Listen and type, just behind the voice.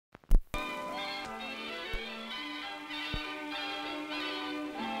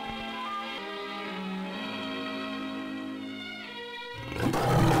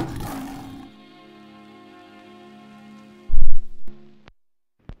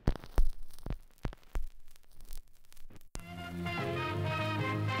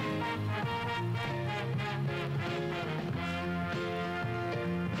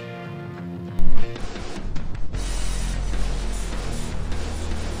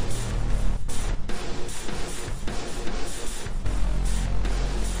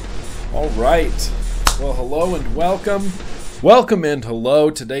All right. Well, hello and welcome. Welcome and hello.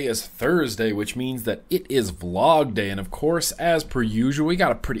 Today is Thursday, which means that it is vlog day. And of course, as per usual, we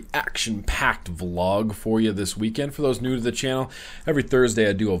got a pretty action-packed vlog for you this weekend. For those new to the channel, every Thursday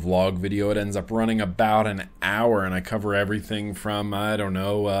I do a vlog video. It ends up running about an hour, and I cover everything from, I don't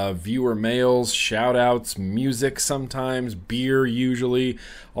know, viewer mails, shout-outs, music sometimes, beer usually,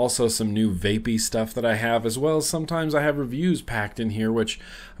 also some new vapey stuff that I have, as well as sometimes I have reviews packed in here, which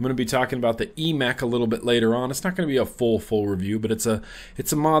I'm going to be talking about the E-Mech a little bit later on. It's not going to be a full review, but it's a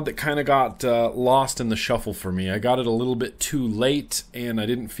mod that kind of got lost in the shuffle for me. I got it a little bit too late, and I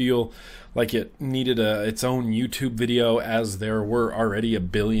didn't feel like it needed its own YouTube video, as there were already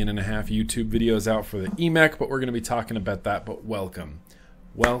 1.5 billion YouTube videos out for the E-Mech, but we're going to be talking about that. But welcome.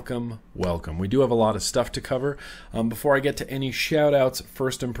 We do have a lot of stuff to cover. Before I get to any shout-outs,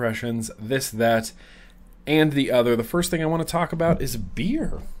 first impressions, this, that, and the other, the first thing I want to talk about is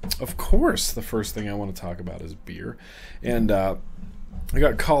beer. Of course, the first thing I want to talk about is beer. And I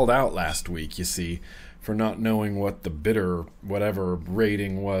got called out last week, you see, for not knowing what the bitter whatever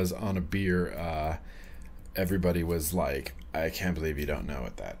rating was on a beer. Everybody was like, I can't believe you don't know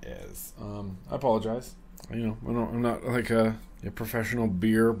what that is. I apologize. You know, I'm not like a professional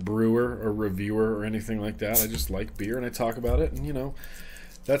beer brewer or reviewer or anything like that. I just like beer and I talk about it, and you know,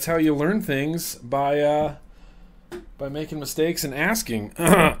 that's how you learn things, by making mistakes and asking.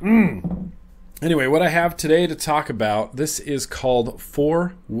 Anyway, what I have today to talk about, this is called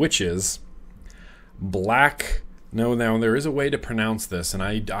Four Witches Black. No, now there is a way to pronounce this, and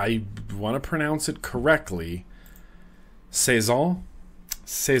I want to pronounce it correctly. Saison.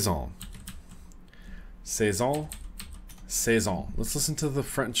 Let's listen to the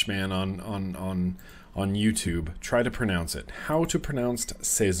Frenchman on YouTube. Try to pronounce it. How to pronounce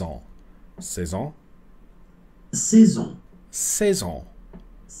saison? Saison.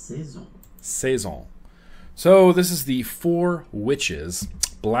 So this is the Four Witches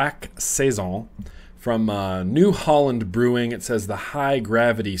Black Saison from New Holland Brewing. It says the High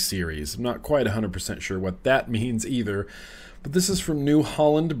Gravity Series. I'm not quite 100% sure what that means either. But this is from New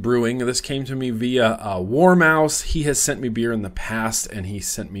Holland Brewing. This came to me via Warmouse. He has sent me beer in the past, and he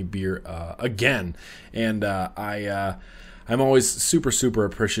sent me beer again. And I'm always super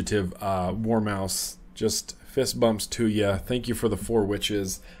appreciative. Warmouse, just fist bumps to you. Thank you for the Four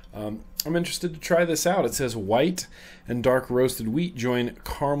Witches. I'm interested to try this out. It says white and dark roasted wheat join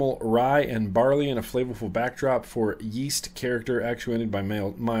caramel, rye, and barley in a flavorful backdrop for yeast character actuated by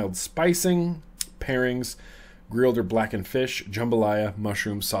mild spicing, pairings, grilled or blackened fish, jambalaya,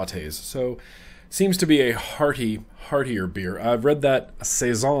 mushroom sautés. So, seems to be a heartier beer. I've read that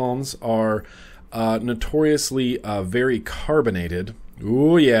saisons are notoriously very carbonated.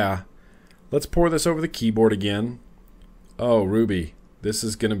 Ooh yeah. Let's pour this over the keyboard again. Oh, Ruby, this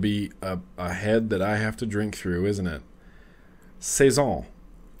is going to be a head that I have to drink through, isn't it? Saison.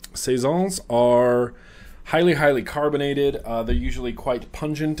 Saisons are highly carbonated. They're usually quite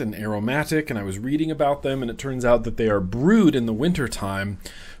pungent and aromatic, and I was reading about them, and it turns out that they are brewed in the wintertime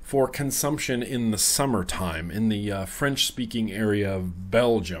for consumption in the summertime in the French-speaking area of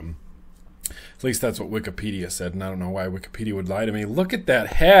Belgium. At least that's what Wikipedia said, and I don't know why Wikipedia would lie to me. Look at that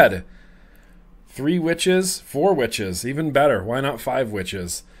head! 3 witches, 4 witches, even better. Why not 5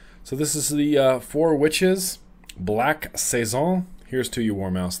 witches? So this is the Four Witches Black Saison. Here's to you,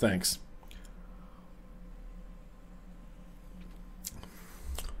 Warmouse. Thanks.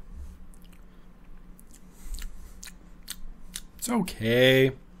 It's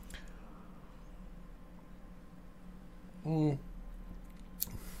okay.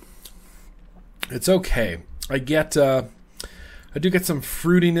 It's okay. I do get some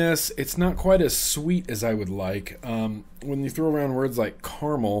fruitiness. It's not quite as sweet as I would like. When you throw around words like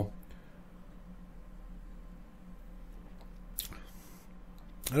caramel,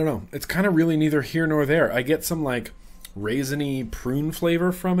 I don't know. It's kind of really neither here nor there. I get some like raisiny prune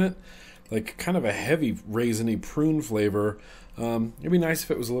flavor from it, like kind of a heavy raisiny prune flavor. It'd be nice if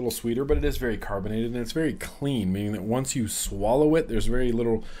it was a little sweeter, but it is very carbonated and it's very clean, meaning that once you swallow it, there's very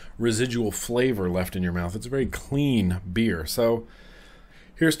little residual flavor left in your mouth. It's a very clean beer. So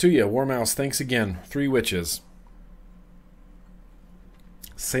here's to you, Warmouse. Thanks again. 3 Witches.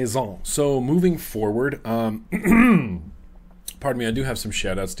 Saison. So moving forward, pardon me, I do have some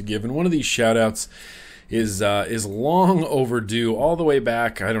shout-outs to give, and one of these shout-outs is long overdue, all the way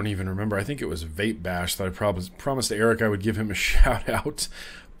back. I don't even remember. I think it was Vape Bash that I promised Eric I would give him a shout out.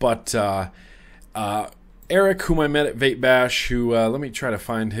 But Eric, whom I met at Vape Bash, who let me try to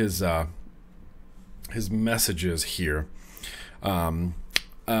find his messages here.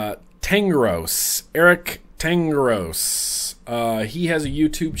 Tangros, Eric Tangaros. He has a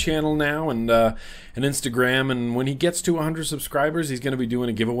YouTube channel now and an Instagram, and when he gets to 100 subscribers, he's going to be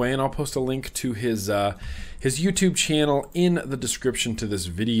doing a giveaway, and I'll post a link to his YouTube channel in the description to this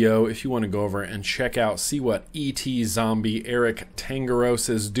video if you want to go over and check out, see what ET Zombie Eric Tangaros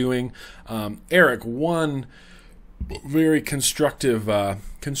is doing. Eric, one very constructive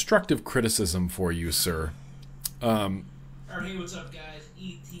criticism for you, sir. Hey, what's up, guys?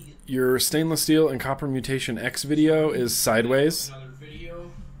 Your stainless steel and copper mutation X video is sideways. Another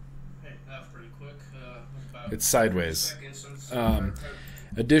video. Hey, pretty quick. About It's sideways. seconds.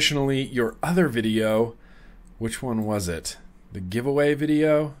 Additionally, your other video, which one was it? The giveaway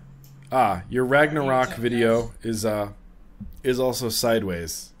video? Your Ragnarok video is also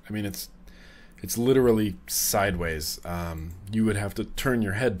sideways. I mean, it's literally sideways. You would have to turn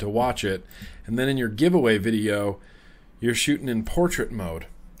your head to watch it, and then in your giveaway video, you're shooting in portrait mode.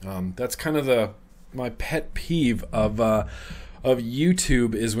 That's kind of my pet peeve of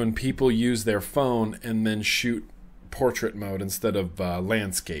YouTube, is when people use their phone and then shoot portrait mode instead of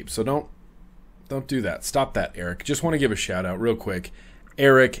landscape. So don't do that. Stop that, Eric. Just want to give a shout out real quick.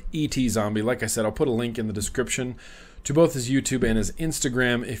 Eric ET Zombie. Like I said, I'll put a link in the description to both his YouTube and his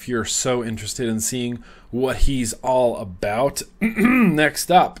Instagram if you're so interested in seeing what he's all about.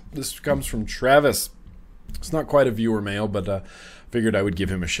 Next up, this comes from Travis. It's not quite a viewer mail, but figured I would give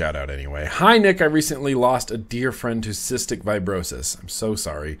him a shout out anyway. Hi, Nick. I recently lost a dear friend to cystic fibrosis. I'm so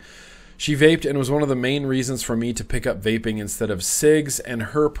sorry. She vaped and was one of the main reasons for me to pick up vaping instead of cigs, and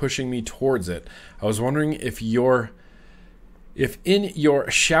her pushing me towards it. I was wondering if in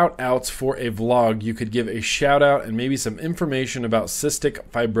your shout outs for a vlog you could give a shout out and maybe some information about cystic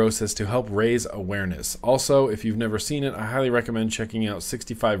fibrosis to help raise awareness. Also, if you've never seen it, I highly recommend checking out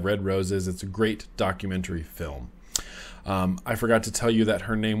 65 Red Roses. It's a great documentary film. I forgot to tell you that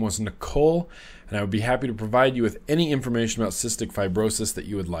her name was Nicole, and I would be happy to provide you with any information about cystic fibrosis that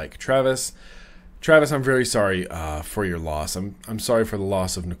you would like. Travis, I'm very sorry for your loss. I'm sorry for the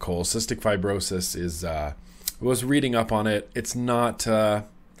loss of Nicole. Cystic fibrosis is was reading up on it. It's not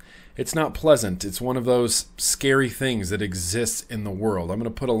pleasant. It's one of those scary things that exists in the world. I'm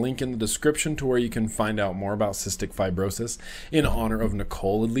going to put a link in the description to where you can find out more about cystic fibrosis in honor of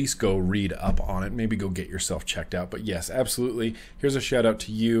Nicole. At least go read up on it. Maybe go get yourself checked out. But yes, absolutely. Here's a shout out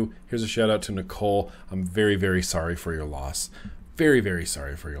to you. Here's a shout out to Nicole. I'm very, very sorry for your loss. Very, very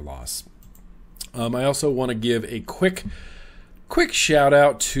sorry for your loss. I also want to give a quick shout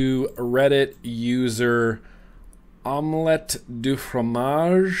out to Reddit user Omelette du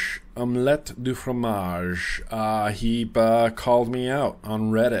Fromage. He called me out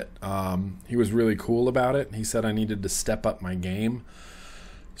on Reddit. He was really cool about it. He said I needed to step up my game.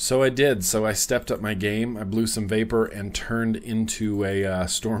 So I did. So I stepped up my game. I blew some vapor and turned into a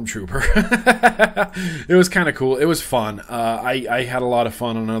stormtrooper. It was kind of cool. It was fun. I had a lot of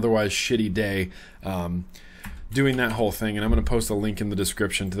fun on an otherwise shitty day. Doing that whole thing, and I'm going to post a link in the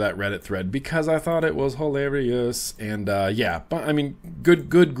description to that Reddit thread because I thought it was hilarious. And yeah, but I mean, good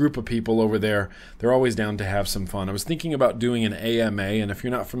group of people over there. They're always down to have some fun. I was thinking about doing an AMA, and if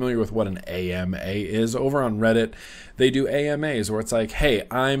you're not familiar with what an AMA is, over on Reddit, they do AMAs where it's like, hey,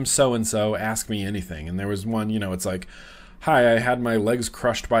 I'm so-and-so, ask me anything. And there was one, it's like, hi, I had my legs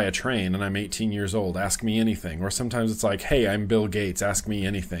crushed by a train and I'm 18 years old, ask me anything. Or sometimes it's like, hey, I'm Bill Gates, ask me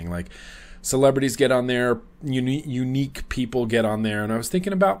anything. Like, celebrities get on there, unique people get on there, and I was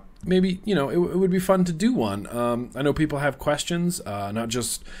thinking about maybe, it would be fun to do one. I know people have questions, not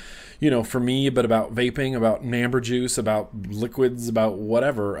just, for me, but about vaping, about amber juice, about liquids, about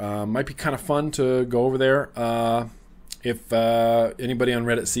whatever. Might be kind of fun to go over there. If anybody on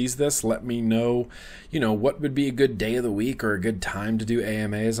Reddit sees this, let me know, what would be a good day of the week or a good time to do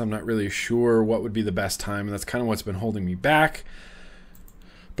AMAs. I'm not really sure what would be the best time, and that's kind of what's been holding me back.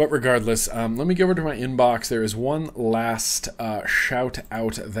 But regardless, let me go over to my inbox. There is one last shout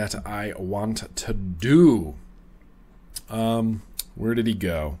out that I want to do. Where did he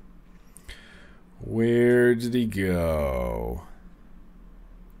go? Where did he go?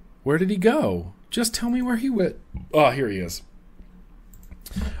 Where did he go? Just tell me where he went. Oh, here he is.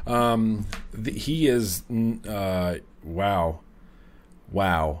 He is... wow.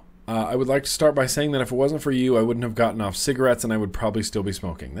 I would like to start by saying that if it wasn't for you, I wouldn't have gotten off cigarettes and I would probably still be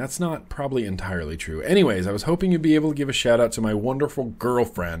smoking. That's not probably entirely true. Anyways, I was hoping you'd be able to give a shout out to my wonderful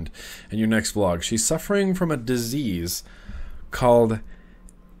girlfriend in your next vlog. She's suffering from a disease called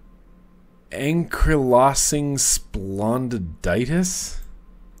ankylosing spondylitis.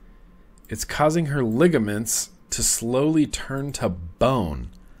 It's causing her ligaments to slowly turn to bone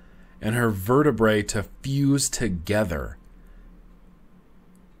and her vertebrae to fuse together.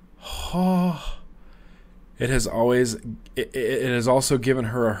 Oh, It has always it has also given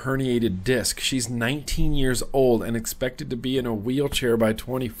her a herniated disc. She's 19 years old and expected to be in a wheelchair by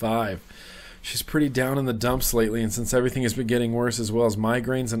 25. She's pretty down in the dumps lately, and since everything has been getting worse, as well as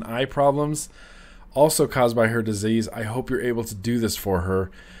migraines and eye problems, also caused by her disease, I hope you're able to do this for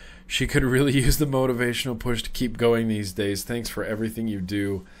her. She could really use the motivational push to keep going these days. Thanks for everything you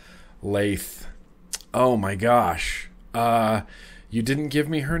do, Laith. Oh my gosh. You didn't give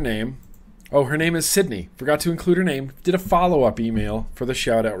me her name. Oh, her name is Sydney. Forgot to include her name. Did a follow-up email for the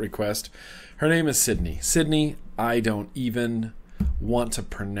shout-out request. Her name is Sydney. Sydney, I don't even want to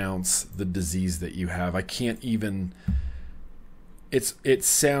pronounce the disease that you have. I can't even... It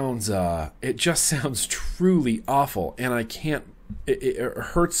just sounds truly awful, and I can't... It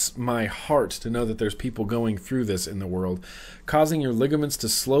hurts my heart to know that there's people going through this in the world, causing your ligaments to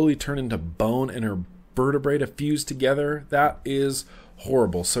slowly turn into bone and her vertebrae to fuse together. That is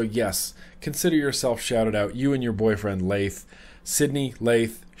horrible. So yes, consider yourself shouted out. You and your boyfriend Laith. Sydney,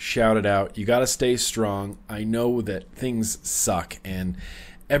 Laith, shouted out. You got to stay strong. I know that things suck and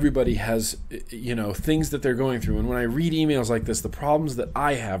everybody has, things that they're going through. And when I read emails like this, the problems that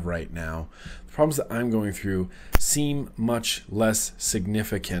I have right now, the problems that I'm going through seem much less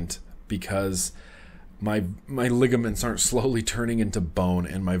significant because my ligaments aren't slowly turning into bone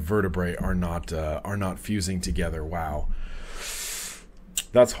and my vertebrae are not fusing together. Wow.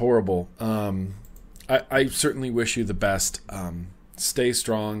 That's horrible. I certainly wish you the best. Stay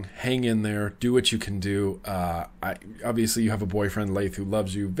strong, hang in there, do what you can do. Obviously, you have a boyfriend, Laith, who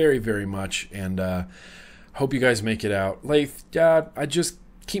loves you very, very much, and hope you guys make it out. Laith, I just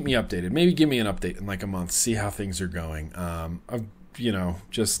keep me updated. Maybe give me an update in like a month, see how things are going.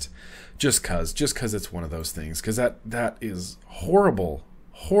 Just cause it's one of those things, because that is horrible.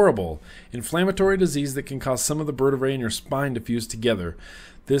 Horrible inflammatory disease that can cause some of the vertebrae in your spine to fuse together.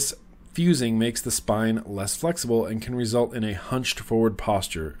 This fusing makes the spine less flexible and can result in a hunched forward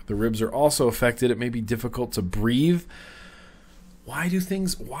posture. The ribs are also affected. It may be difficult to breathe. Why do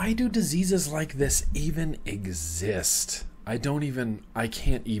diseases like this even exist? I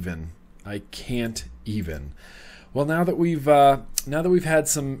can't even. Well, now that we've had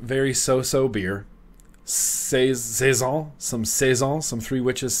some very so-so beer, some Three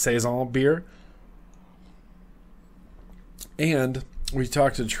Witches Saison beer, and we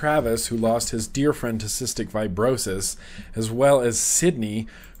talked to Travis, who lost his dear friend to cystic fibrosis, as well as Sydney,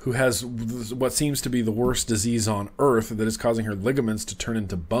 who has what seems to be the worst disease on earth that is causing her ligaments to turn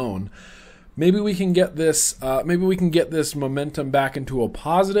into bone. Maybe we can get this momentum back into a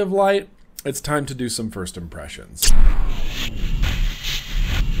positive light. It's time to do some first impressions.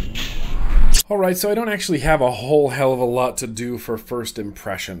 Alright, so I don't actually have a whole hell of a lot to do for first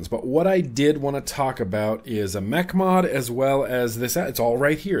impressions, but what I did want to talk about is a mech mod, as well as this, it's all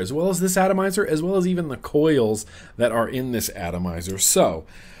right here, as well as this atomizer, as well as even the coils that are in this atomizer. So,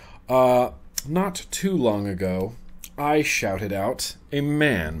 not too long ago, I shouted out a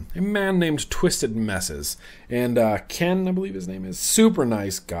man named Twisted Messes, and Ken, I believe his name is, super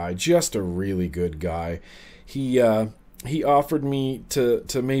nice guy, just a really good guy. He offered me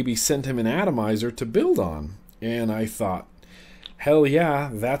to maybe send him an atomizer to build on. And I thought, hell yeah,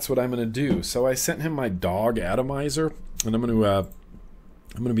 that's what I'm going to do. So I sent him my dog atomizer, and I'm going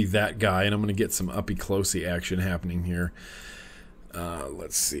to be that guy, and I'm going to get some uppy-closey action happening here.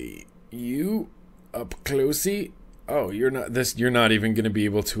 Let's see. You up-closey? Oh, you're not even going to be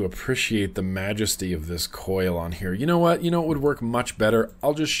able to appreciate the majesty of this coil on here. You know what? You know what would work much better?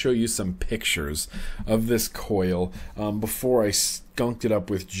 I'll just show you some pictures of this coil before I skunked it up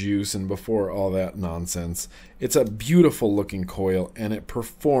with juice and before all that nonsense. It's a beautiful looking coil, and it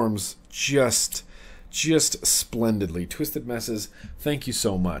performs just splendidly. Twisted Messes, thank you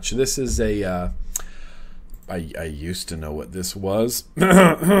so much. This is a... I used to know what this was.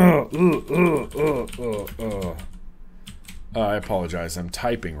 I apologize. I'm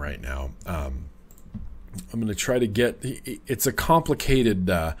typing right now. I'm going to try to get... It's a complicated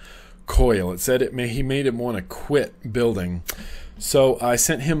coil. It said he made him want to quit building. So I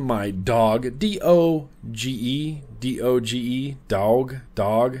sent him my dog, D-O-G-E,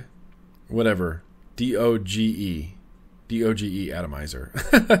 dog, whatever, D-O-G-E atomizer.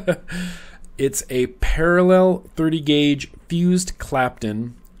 It's a parallel 30 gauge fused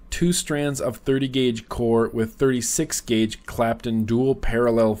Clapton, 2 strands of 30 gauge core with 36 gauge Clapton dual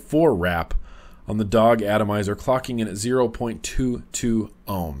parallel 4 wrap on the dog atomizer, clocking in at 0.22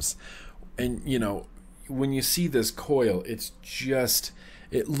 ohms. And when you see this coil, it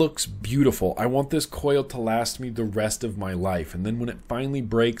looks beautiful. I want this coil to last me the rest of my life. And then when it finally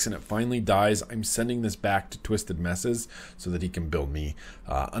breaks and it finally dies, I'm sending this back to Twisted Messes so that he can build me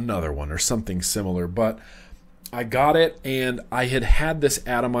another one or something similar. But I got it, and I had this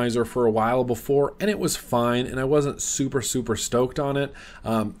atomizer for a while before, and it was fine, and I wasn't super stoked on it.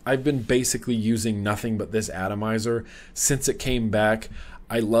 I've been basically using nothing but this atomizer since it came back.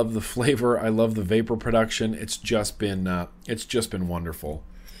 I love the flavor. I love the vapor production. It's just been wonderful.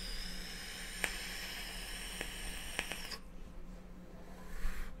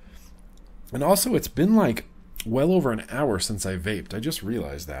 And also, it's been like well over an hour since I vaped. I just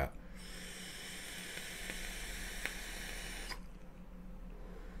realized that.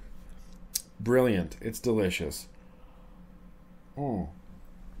 Brilliant. It's delicious. I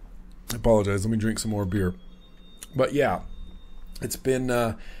apologize. Let me drink some more beer. But yeah, it's been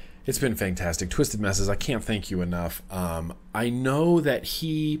fantastic. Twisted Messes, I can't thank you enough. I know that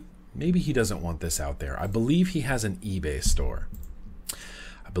maybe he doesn't want this out there. I believe he has an eBay store.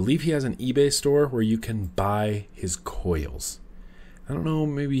 Where you can buy his coils. I don't know,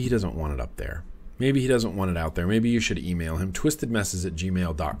 maybe he doesn't want it up there. Maybe he doesn't want it out there. Maybe you should email him,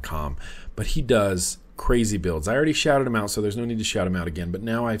 twistedmesses@gmail.com. But he does crazy builds. I already shouted him out, so there's no need to shout him out again. But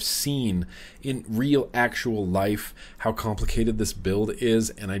now I've seen in real, actual life how complicated this build is,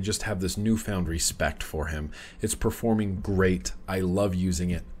 and I just have this newfound respect for him. It's performing great. I love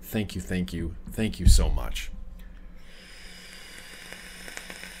using it. Thank you, thank you, thank you so much.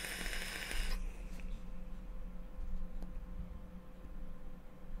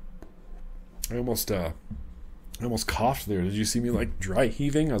 I almost coughed there. Did you see me like dry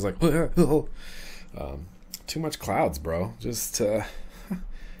heaving? I was like, too much clouds, bro. Just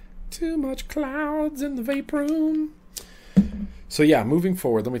too much clouds in the vape room. So yeah, moving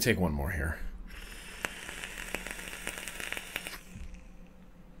forward, let me take one more here.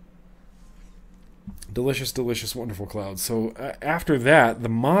 Delicious, delicious, wonderful clouds. So after that, the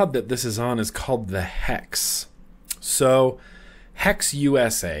mod that this is on is called the HEX. So HEX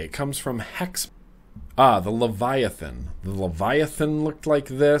USA. It comes from HEX. The Leviathan. The Leviathan looked like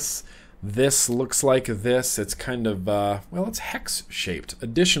this. This looks like this. It's kind of, well, it's hex shaped.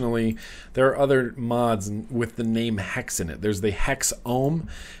 Additionally, there are other mods with the name hex in it. There's the hex ohm,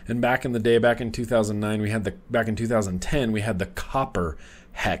 and back in the day, back in 2009, back in 2010, we had the copper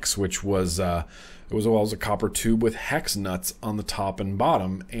hex, which was, it was a copper tube with hex nuts on the top and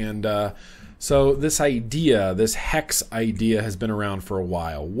bottom. And, so this hex idea has been around for a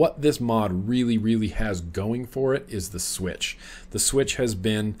while. What this mod really has going for it is the switch. The switch has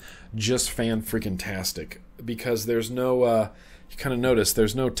been just fan-freaking-tastic because there's no, you kind of notice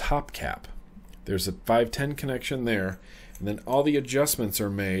there's no top cap. There's a 510 connection there, and then all the adjustments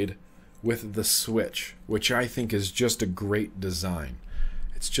are made with the switch, which I think is just a great design.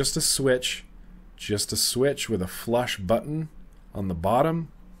 It's just a switch with a flush button on the bottom.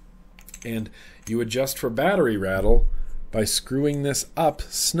 And you adjust for battery rattle by screwing this up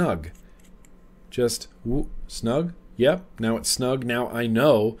snug. Just snug. Yep, now it's snug. Now I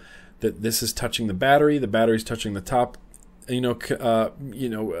know that this is touching the battery's touching the top, pin,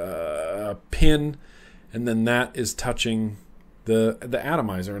 and then that is touching the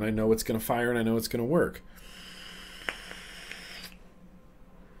atomizer, and I know it's going to fire and I know it's going to work.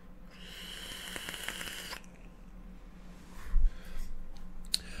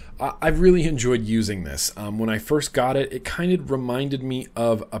 I've really enjoyed using this. When I first got it, it kind of reminded me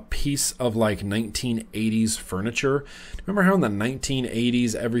of a piece of like 1980s furniture. Remember how in the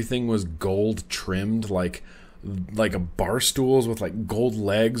 1980s everything was gold trimmed, like a bar stools with like gold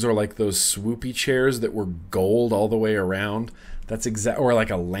legs, or like those swoopy chairs that were gold all the way around? That's or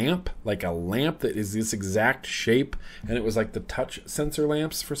like a lamp that is this exact shape, and it was like the touch sensor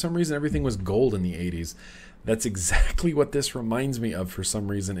lamps. For some reason, everything was gold in the 80s. That's exactly what this reminds me of for some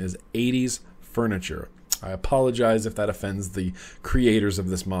reason, is 80s furniture. I apologize if that offends the creators of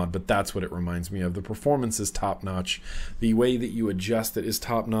this mod, but that's what it reminds me of. The performance is top-notch. The way that you adjust it is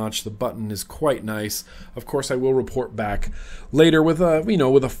top-notch. The button is quite nice. Of course, I will report back later with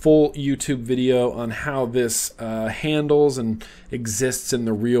a full YouTube video on how this handles and exists in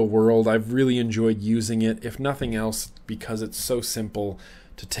the real world. I've really enjoyed using it, if nothing else, because it's so simple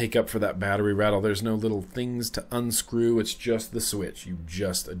to take up for that battery rattle. There's no little things to unscrew. It's just the switch. You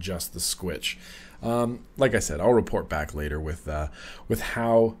just adjust the switch. Like I said, I'll report back later with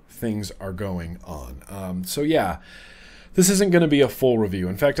how things are going on. So yeah, this isn't going to be a full review.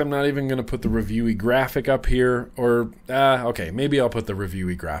 In fact, I'm not even going to put the reviewee graphic up here. Or okay, maybe I'll put the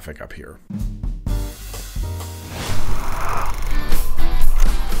reviewee graphic up here.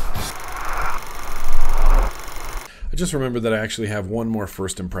 I just remembered that I actually have one more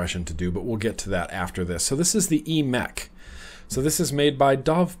first impression to do, but we'll get to that after this. So this is the E-Mech. So this is made by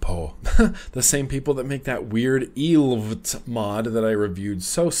Dovpo, the same people that make that weird ELVT mod that I reviewed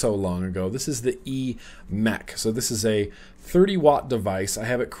so long ago. This is the E-Mech. So this is a 30-watt device. I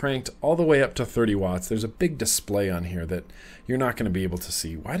have it cranked all the way up to 30 watts. There's a big display on here that you're not going to be able to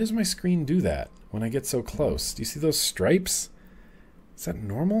see. Why does my screen do that when I get so close? Do you see those stripes? Is that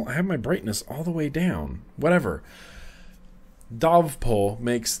normal? I have my brightness all the way down. Whatever. Dovpo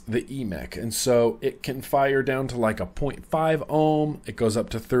makes the E-Mech, and so it can fire down to like a 0.5 ohm. It goes up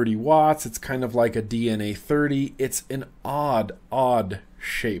to 30 watts. It's kind of like a DNA 30. It's an odd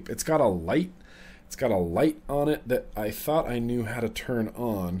shape. It's got a light. It's got a light on it that I thought I knew how to turn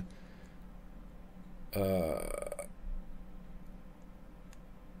on.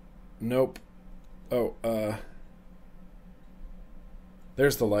 Nope. Oh,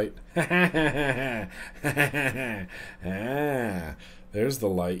 there's the light. There's the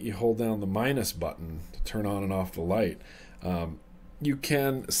light. You hold down the minus button to turn on and off the light. You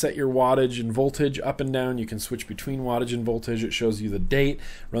can set your wattage and voltage up and down. You can switch between wattage and voltage. It shows you the date.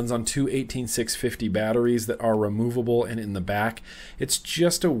 Runs on two 18650 batteries that are removable and in the back. It's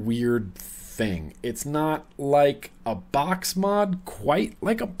just a weird thing. It's not like a box mod, quite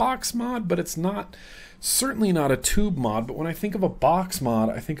like a box mod, but it's not, certainly not a tube mod. But when I think of a box mod,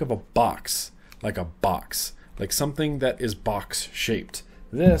 I think of a box, like something that is box shaped.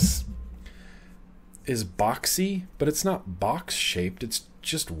 This is boxy, but it's not box shaped. It's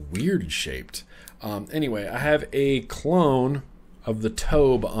just weird shaped. Anyway, I have a clone of the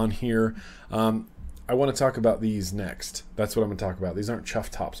Tobe on here. I want to talk about these next. That's what I'm going to talk about. These aren't Chuff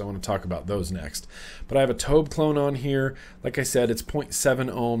tops. I want to talk about those next. But I have a Tobe clone on here. Like I said, it's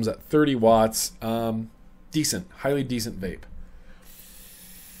 0.7 ohms at 30 watts. Decent, highly decent vape.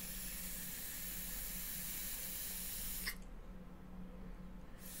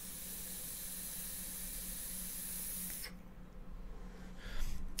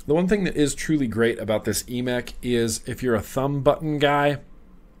 The one thing that is truly great about this E-Mech is if you're a thumb button guy,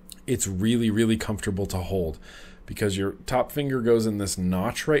 it's really comfortable to hold, because your top finger goes in this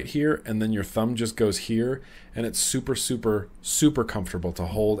notch right here and then your thumb just goes here, and it's super comfortable to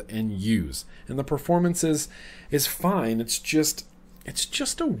hold and use. And the performance is fine. It's just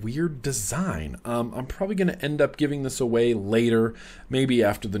a weird design. I'm probably going to end up giving this away later, maybe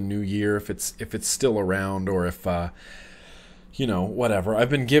after the new year if it's still around, or if you know, whatever. I've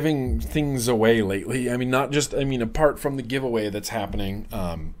been giving things away lately. I mean, apart from the giveaway that's happening,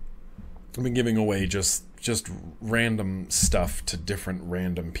 I've been giving away just random stuff to different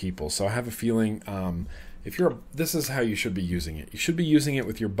random people. So I have a feeling this is how you should be using it. You should be using it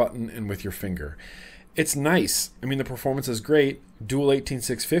with your button and with your finger. It's nice. I mean, the performance is great. Dual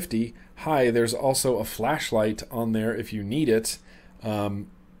 18650. Hi, there's also a flashlight on there if you need it. There's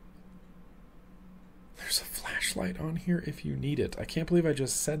a flashlight on here if you need it. I can't believe I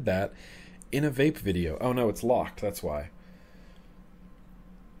just said that in a vape video. Oh no, it's locked. That's why.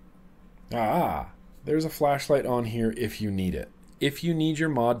 There's a flashlight on here if you need it. If you need your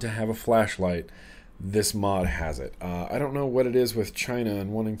mod to have a flashlight, this mod has it. I don't know what it is with China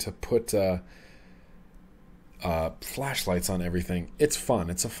and wanting to put flashlights on everything. It's fun.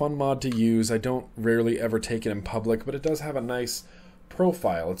 It's a fun mod to use. I don't rarely ever take it in public, but it does have a nice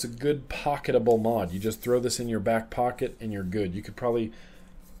profile. It's a good pocketable mod. You just throw this in your back pocket and you're good. You could probably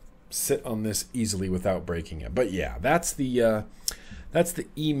sit on this easily without breaking it. But yeah, that's the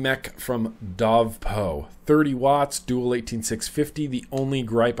E-Mech from Dovpo. 30 watts, dual 18650. The only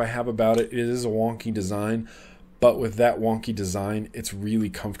gripe I have about it is a wonky design, but with that wonky design, it's really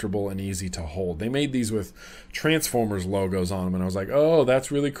comfortable and easy to hold. They made these with Transformers logos on them, and I was like, oh,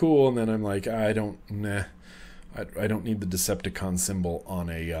 that's really cool. And then I'm like, I don't need the Decepticon symbol on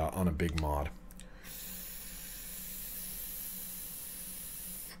a big mod.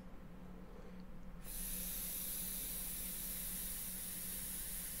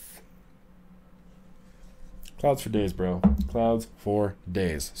 Clouds for days, bro. Clouds for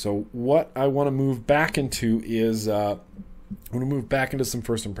days. So what I want to move back into is I want to move back into some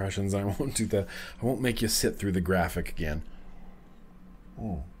first impressions. I won't make you sit through the graphic again.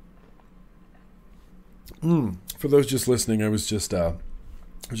 For those just listening, I was just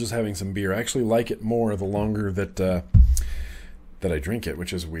having some beer. I actually like it more the longer that I drink it,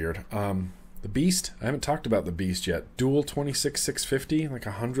 which is weird. The Beast, I haven't talked about the Beast yet. Dual 26650, like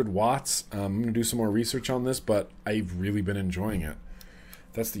 100 watts. I'm going to do some more research on this, but I've really been enjoying it.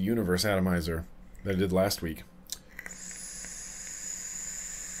 That's the Universe Atomizer that I did last week.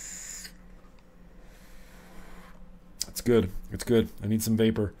 It's good. It's good. I need some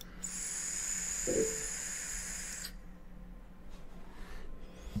vapor.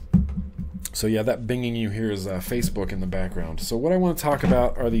 So yeah, that binging you hear is Facebook in the background. So what I want to talk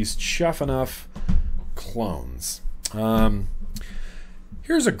about are these Chuff Enough clones.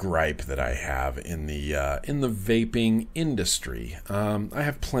 Here's a gripe that I have in the vaping industry. I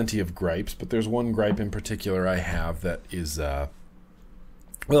have plenty of gripes, but there's one gripe in particular I have that is, well,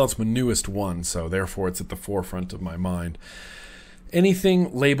 it's my newest one, so therefore it's at the forefront of my mind.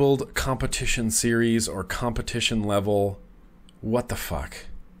 Anything labeled competition series or competition level, what the fuck?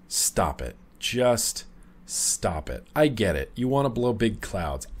 Stop it. Just stop it. I get it. You want to blow big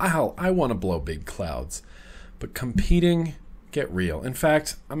clouds. I want to blow big clouds. But competing, get real. In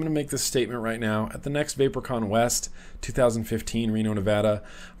fact, I'm going to make this statement right now. At the next VaporCon West 2015, Reno, Nevada,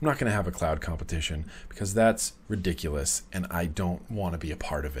 I'm not going to have a cloud competition because that's ridiculous and I don't want to be a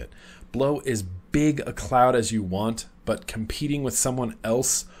part of it. Blow as big a cloud as you want, but competing with someone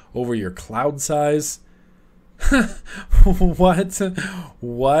else over your cloud size?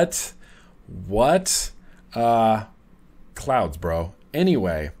 What? Clouds, bro.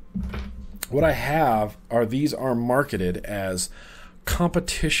 Anyway, what I have are these are marketed as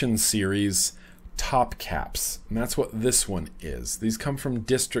competition series top caps. And that's what this one is. These come from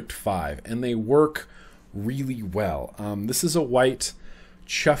District 5 and they work really well. This is a white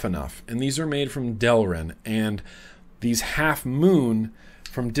Chuff Enough, and these are made from Delrin, and these Half Moon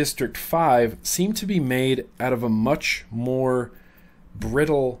from District 5 seem to be made out of a much more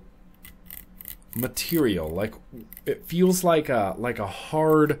brittle material. Like it feels like a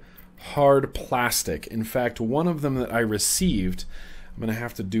hard plastic. In fact, one of them that I received, I'm going to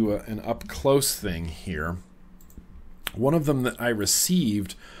have to do an up close thing here. One of them that I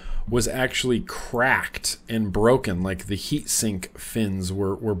received was actually cracked and broken, like the heatsink fins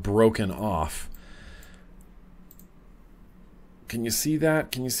were broken off. Can you see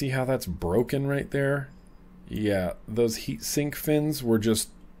that? Can you see how that's broken right there? Yeah, those heatsink fins were just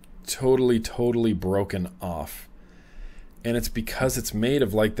totally broken off. And it's because it's made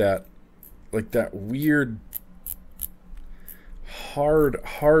of like that weird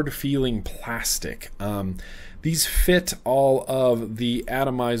hard feeling plastic. These fit all of the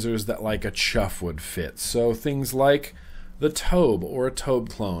atomizers that like a Chuff would fit. So things like the Tobe or a Tobe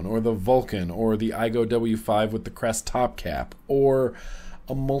clone, or the Vulcan, or the Igo W5 with the Crest top cap, or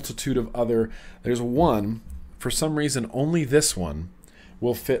a multitude of other. There's one, for some reason only this one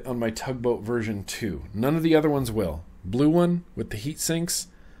will fit on my Tugboat version 2. None of the other ones will. Blue one with the heat sinks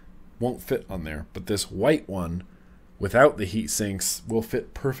won't fit on there, but this white one without the heat sinks will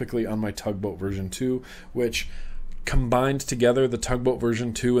fit perfectly on my Tugboat version 2, which combined together, the Tugboat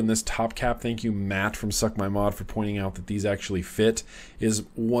version 2 and this top cap, thank you Matt from Suck My Mod for pointing out that these actually fit, is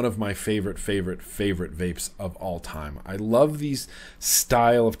one of my favorite vapes of all time. I love these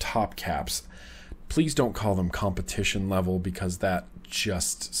style of top caps. Please don't call them competition level because that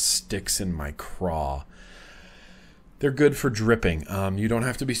just sticks in my craw. They're good for dripping. You don't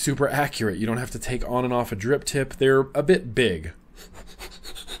have to be super accurate. You don't have to take on and off a drip tip. They're a bit big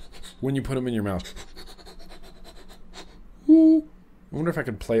when you put them in your mouth. Ooh. I wonder if I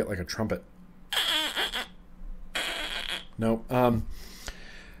could play it like a trumpet. No.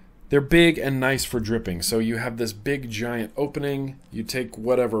 They're big and nice for dripping. So you have this big giant opening. You take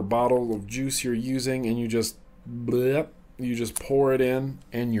whatever bottle of juice you're using and you just pour it in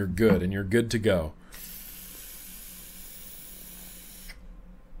and you're good. And you're good to go.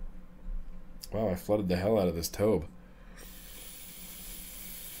 Wow, I flooded the hell out of this Tobe.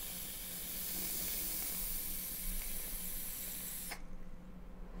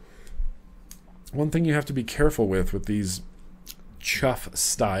 One thing you have to be careful with these Chuff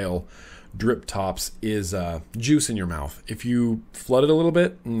style drip tops is juice in your mouth. If you flood it a little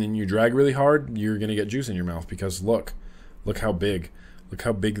bit and then you drag really hard, you're going to get juice in your mouth because look how big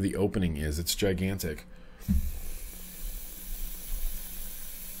the opening is. It's gigantic.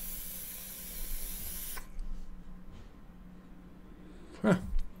 Huh.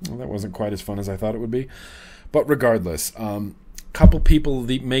 Well, that wasn't quite as fun as I thought it would be. But regardless, couple people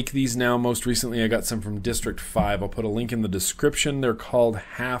make these now. Most recently, I got some from District 5. I'll put a link in the description. They're called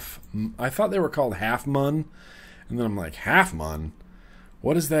I thought they were called Half Moon. And then I'm like, Half Moon?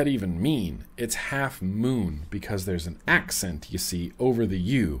 What does that even mean? It's Half Moon because there's an accent, you see, over the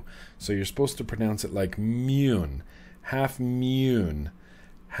U. So you're supposed to pronounce it like Moon. Half Moon.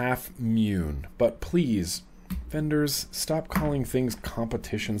 Half Moon. But please, vendors, stop calling things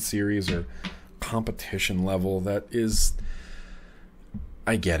competition series or competition level. That is...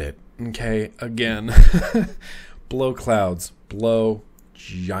 I get it. Okay, again. Blow clouds. Blow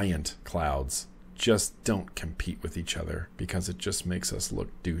giant clouds. Just don't compete with each other because it just makes us look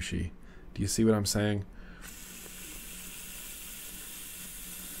douchey. Do you see what I'm saying?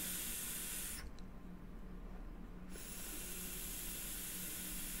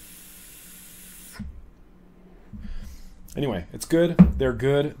 Anyway, it's good. They're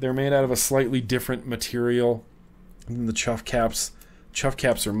good. They're made out of a slightly different material than the Chuff caps. Chuff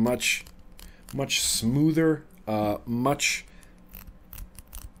caps are much smoother,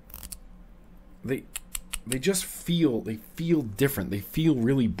 they just feel different. They feel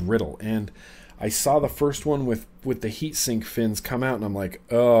really brittle. And I saw the first one with the heatsink fins come out, and I'm like,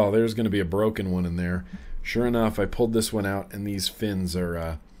 oh, there's going to be a broken one in there. Sure enough, I pulled this one out, and these fins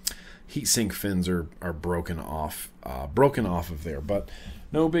are heatsink fins are broken off of there. But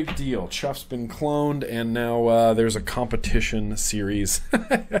no big deal. Chuff's been cloned, and now there's a competition series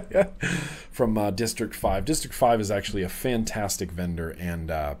from District 5. District 5 is actually a fantastic vendor, and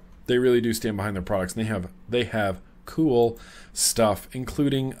they really do stand behind their products. And they have cool stuff,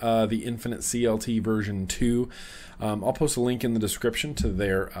 including the Infinite CLT version 2. I'll post a link in the description to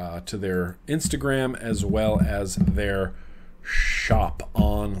their Instagram as well as their shop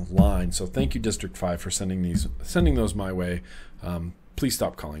online. So thank you, District 5, for sending those my way. Please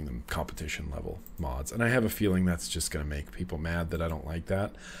stop calling them competition level mods. And I have a feeling that's just going to make people mad that I don't like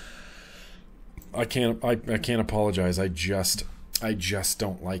that. I can't apologize. I just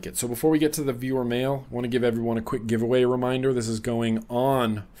don't like it. So before we get to the viewer mail, I want to give everyone a quick giveaway reminder. This is going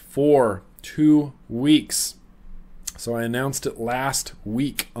on for 2 weeks. So I announced it last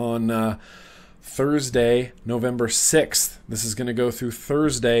week on Thursday, November 6th. This is going to go through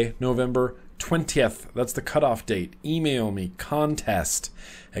Thursday, November 20th. That's the cutoff date. Email me,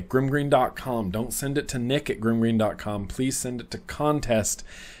 contest@grimmgreen.com. Don't send it to nick@grimmgreen.com. Please send it to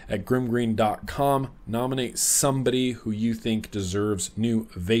contest@grimmgreen.com. Nominate somebody who you think deserves new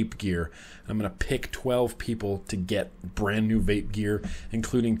vape gear. I'm going to pick 12 people to get brand new vape gear,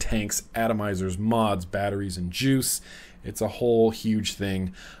 including tanks, atomizers, mods, batteries, and juice. It's a whole huge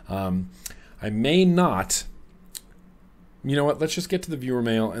thing. I may not... You know what? Let's just get to the viewer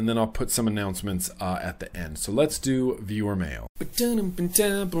mail, and then I'll put some announcements at the end. So let's do viewer mail. Viewer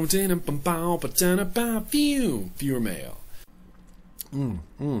mail. Now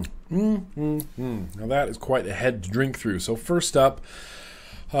that is quite a head to drink through. So first up,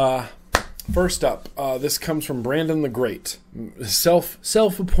 this comes from Brandon the Great,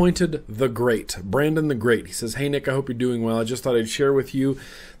 self-appointed the Great, Brandon the Great. He says, "Hey Nick, I hope you're doing well. I just thought I'd share with you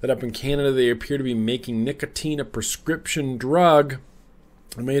that up in Canada they appear to be making nicotine a prescription drug.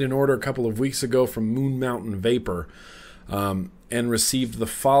 I made an order a couple of weeks ago from Moon Mountain Vapor and received the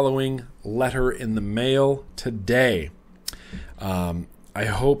following letter in the mail today. I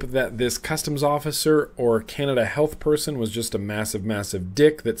hope that this customs officer or Canada health person was just a massive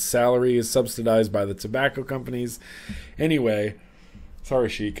dick that's salary is subsidized by the tobacco companies. Anyway, sorry,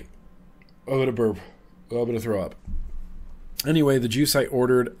 Sheik. A little burp. A little bit of throw up. Anyway, the juice I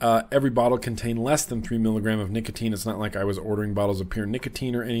ordered, every bottle contained less than 3 milligrams of nicotine. It's not like I was ordering bottles of pure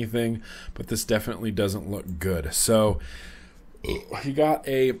nicotine or anything, but this definitely doesn't look good." So he got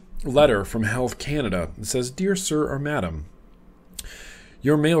a letter from Health Canada. It says, "Dear Sir or Madam,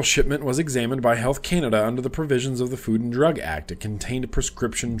 your mail shipment was examined by Health Canada under the provisions of the Food and Drug Act. It contained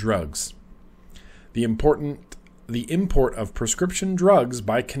prescription drugs. The import of prescription drugs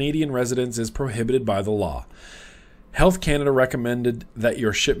by Canadian residents is prohibited by the law. Health Canada recommended that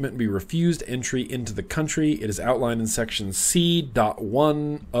your shipment be refused entry into the country. It is outlined in section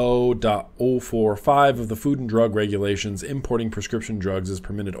C.10.045 of the Food and Drug Regulations. Importing prescription drugs is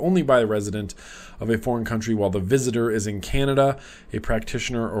permitted only by a resident of a foreign country while the visitor is in Canada, a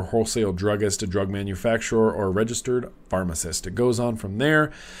practitioner or wholesale druggist, a drug manufacturer, or a registered pharmacist." It goes on from there.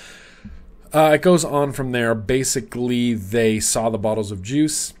 Basically, they saw the bottles of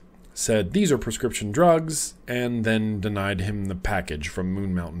juice, said these are prescription drugs, and then denied him the package from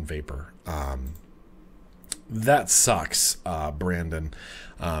Moon Mountain Vapor. That sucks, Brandon.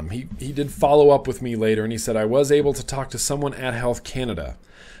 He did follow up with me later, and he said, "I was able to talk to someone at Health Canada.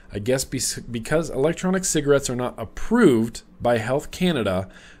 I guess because electronic cigarettes are not approved by Health Canada,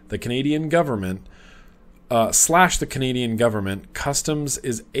 the Canadian government, the Canadian government, customs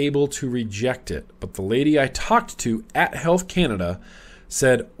is able to reject it. But the lady I talked to at Health Canada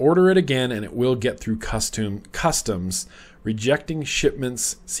said order it again and it will get through customs. Rejecting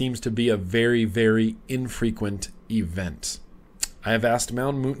shipments seems to be a very, very infrequent event. I have asked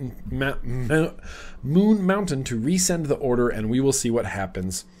Moon Mountain to resend the order and we will see what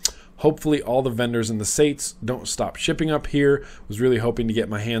happens. Hopefully all the vendors in the States don't stop shipping up here. Was really hoping to get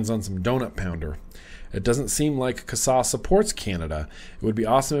my hands on some donut pounder. It doesn't seem like CASA supports Canada. It would be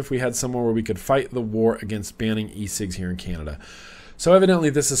awesome if we had somewhere where we could fight the war against banning e-cigs here in Canada." So evidently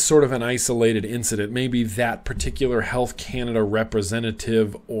this is sort of an isolated incident. Maybe that particular Health Canada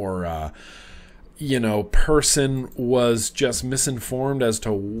representative or person was just misinformed as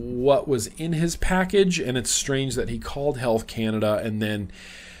to what was in his package, and it's strange that he called Health Canada and then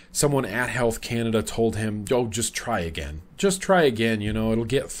someone at Health Canada told him, "Oh, just try again. Just try again, it'll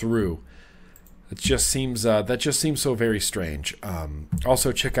get through." It just seems that just seems so very strange.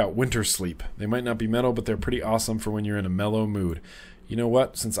 Also, check out Winter Sleep. They might not be metal, but they're pretty awesome for when you're in a mellow mood. You know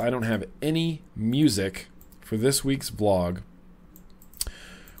what? Since I don't have any music for this week's vlog,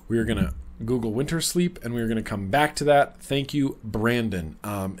 we are gonna Google Winter Sleep, and we're gonna come back to that. Thank you, Brandon.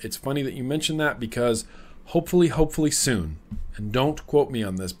 It's funny that you mentioned that because hopefully soon, and don't quote me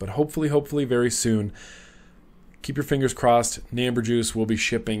on this, but hopefully very soon. Keep your fingers crossed. Namber Juice will be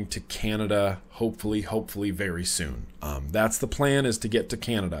shipping to Canada, hopefully very soon. That's the plan, is to get to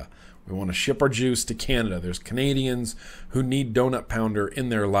Canada. We want to ship our juice to Canada. There's Canadians who need Donut Pounder in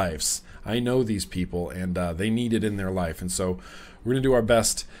their lives. I know these people, and they need it in their life. And so we're going to do our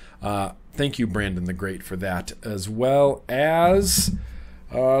best. Thank you, Brandon the Great, for that. As well as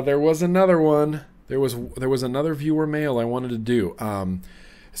there was another one. There was another viewer mail I wanted to do. It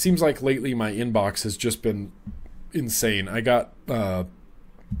seems like lately my inbox has just been insane. I got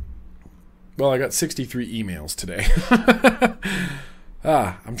 63 emails today.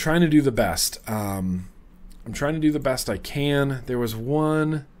 I'm trying to do the best. I'm trying to do the best I can. There was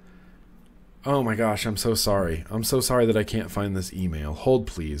one. Oh my gosh, I'm so sorry. I'm so sorry that I can't find this email. Hold,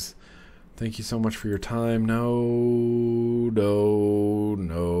 please. Thank you so much for your time. No.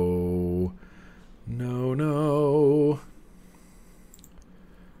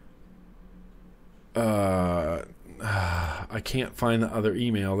 I can't find the other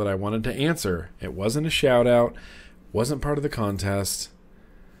email that I wanted to answer. It wasn't a shout out, wasn't part of the contest.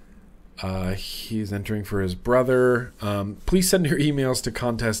 He's entering for his brother. Please send your emails to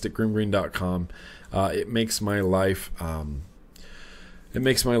contest@grimmgreen.com. It makes my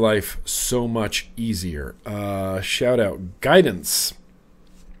life so much easier. Shout out guidance.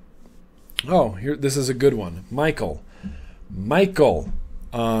 Oh, here, this is a good one. Michael.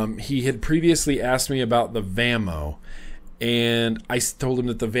 He had previously asked me about the Vamo, and I told him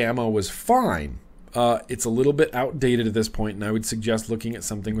that the Vamo was fine. It's a little bit outdated at this point, and I would suggest looking at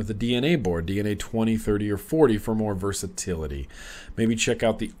something with a DNA board, DNA 20, 30, or 40 for more versatility. Maybe check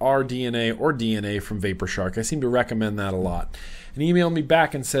out the RDNA or DNA from Vapor Shark. I seem to recommend that a lot. And he emailed me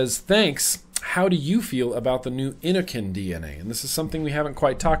back and says, "Thanks. How do you feel about the new Inokin DNA?" And this is something we haven't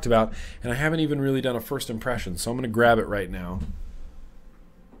quite talked about, and I haven't even really done a first impression, so I'm going to grab it right now.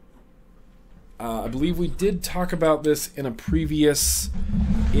 I believe we did talk about this in a previous-ish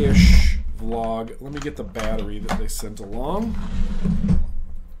vlog. Let me get the battery that they sent along.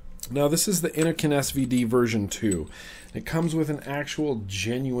 Now, this is the Inokin SVD version 2. It comes with an actual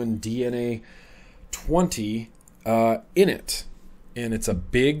genuine DNA 20 in it, and it's a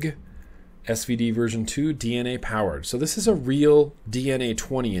big SVD version 2 DNA powered. So this is a real DNA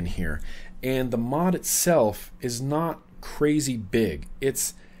 20 in here, and the mod itself is not crazy big.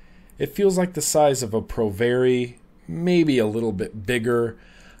 It feels like the size of a Provari, maybe a little bit bigger.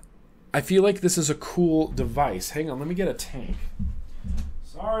 I feel like this is a cool device. Hang on, let me get a tank.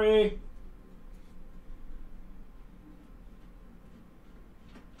 Sorry.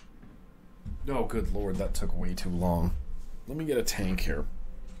 Oh, good Lord, that took way too long. Let me get a tank here.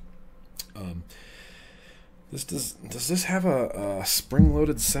 Does this have a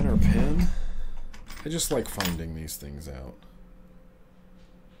spring-loaded center pin? I just like finding these things out.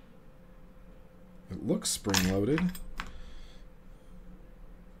 It looks spring-loaded.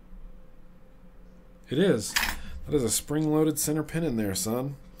 It is. That is a spring-loaded center pin in there,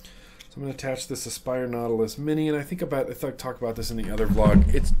 son. So I'm going to attach this Aspire Nautilus Mini, and I talked about this in the other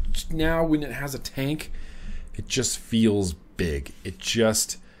vlog. It's now, when it has a tank, it just feels big. It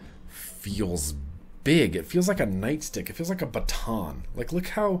just feels big. It feels like a nightstick. It feels like a baton. Like, look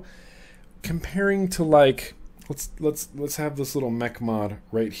how, comparing to like, let's have this little mech mod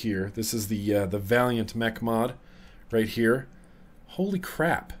right here. This is the Valiant mech mod right here. Holy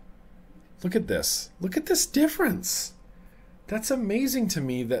crap. Look at this. Look at this difference. That's amazing to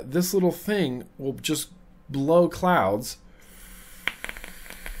me that this little thing will just blow clouds.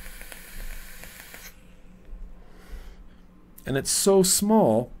 And it's so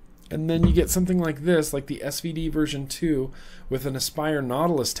small. And then you get something like this, like the SVD version 2 with an Aspire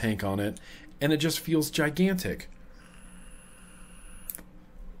Nautilus tank on it, and it just feels gigantic.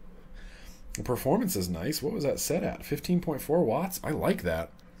 The performance is nice. What was that set at? 15.4 watts? I like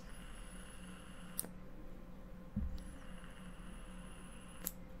that.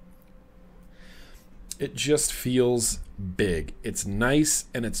 It just feels big. It's nice,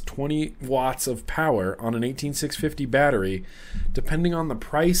 and it's 20 watts of power on an 18650 battery. Depending on the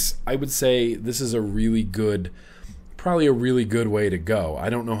price, I would say this is a really good, probably a really good way to go. I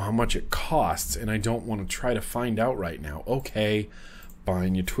don't know how much it costs, and I don't want to try to find out right now. Okay,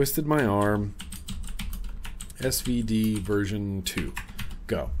 fine. You twisted my arm. SVD version 2.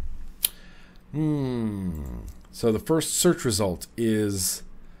 Go. So the first search result is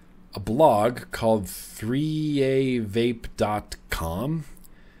a blog called 3avape.com.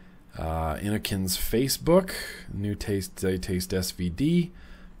 Inakin's Facebook. New Taste, I Taste SVD.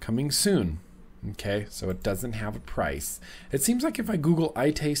 Coming soon. Okay, so it doesn't have a price. It seems like if I Google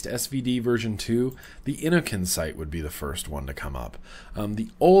I Taste SVD version 2, the Inakin site would be the first one to come up. The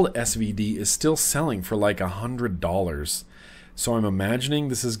old SVD is still selling for like $100. So I'm imagining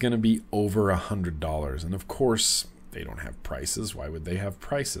this is going to be over $100. And of course, they don't have prices. Why would they have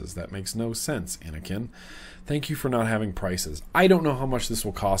prices? That makes no sense, Anakin. Thank you for not having prices. I don't know how much this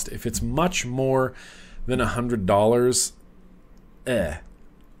will cost. If it's much more than $100,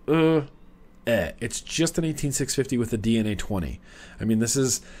 it's just an 18650 with a DNA 20. I mean, this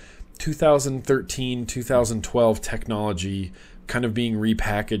is 2013, 2012 technology kind of being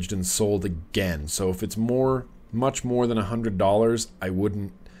repackaged and sold again. So if it's much more than $100, I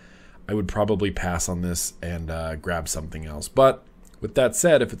would probably pass on this and grab something else. But with that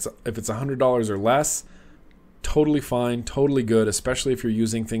said, if it's $100 or less, totally fine, totally good, especially if you're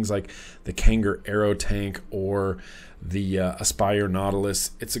using things like the Kanger Aero Tank or the Aspire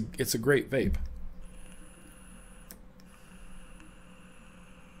Nautilus. It's a great vape.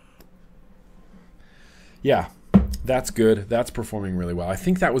 Yeah, that's good. That's performing really well. I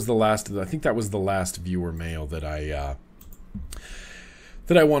think that was the last viewer mail that I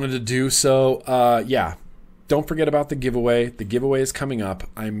wanted to do. So yeah, don't forget about the giveaway. The giveaway is coming up.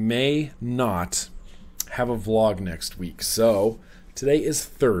 I may not have a vlog next week. So today is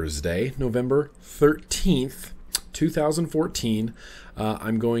Thursday, November 13th, 2014.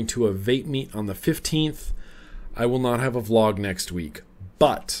 I'm going to a vape meet on the 15th. I will not have a vlog next week,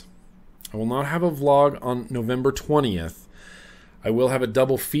 but I will not have a vlog on November 20th. I will have a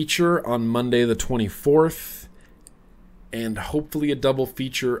double feature on Monday the 24th, and hopefully a double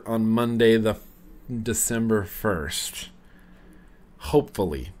feature on Monday the December 1st.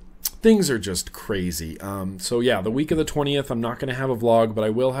 Hopefully. Things are just crazy. So yeah, the week of the 20th, I'm not going to have a vlog, but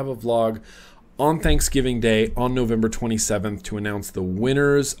I will have a vlog on Thanksgiving Day on November 27th to announce the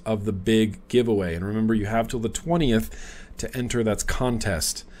winners of the big giveaway. And remember, you have till the 20th to enter. That's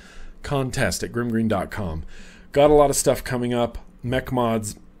contest at GrimmGreen.com. Got a lot of stuff coming up. Mech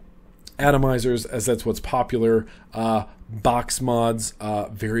mods, atomizers, as that's what's popular. Box mods,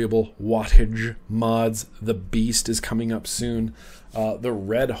 variable wattage mods. The Beast is coming up soon. The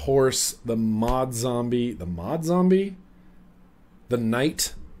Red Horse, the Mod Zombie, the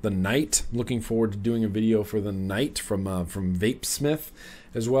Knight. I'm looking forward to doing a video for the Knight from Vapesmith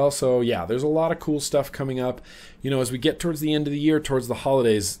as well. So yeah, there's a lot of cool stuff coming up. You know, as we get towards the end of the year, towards the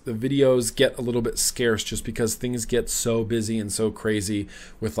holidays, the videos get a little bit scarce just because things get so busy and so crazy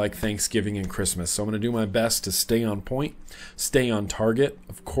with like Thanksgiving and Christmas. So I'm going to do my best to stay on point, stay on target.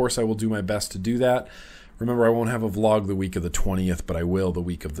 Of course, I will do my best to do that. Remember, I won't have a vlog the week of the 20th, but I will the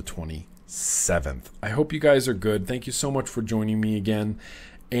week of the 27th. I hope you guys are good. Thank you so much for joining me again.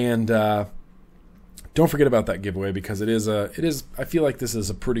 And don't forget about that giveaway, because I feel like this is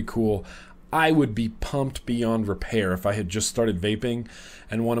a pretty cool. I would be pumped beyond repair if I had just started vaping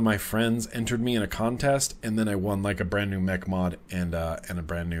and one of my friends entered me in a contest and then I won like a brand new mech mod and a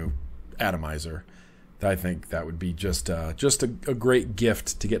brand new atomizer. I think that would be just a great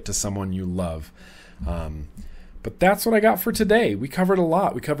gift to get to someone you love. But that's what I got for today. We covered a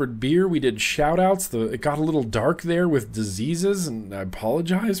lot. We covered beer. We did shout-outs. It got a little dark there with diseases, and I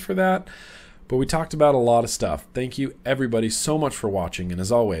apologize for that. But we talked about a lot of stuff. Thank you, everybody, so much for watching. And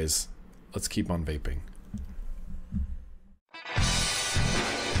as always, let's keep on vaping.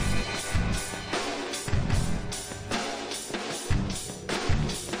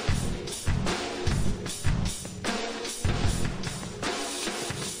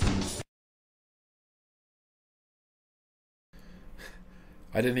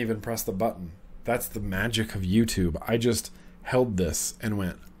 I didn't even press the button. That's the magic of YouTube. I just held this and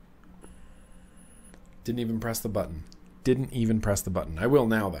went. Didn't even press the button. Didn't even press the button. I will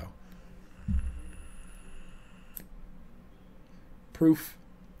now, though. Proof.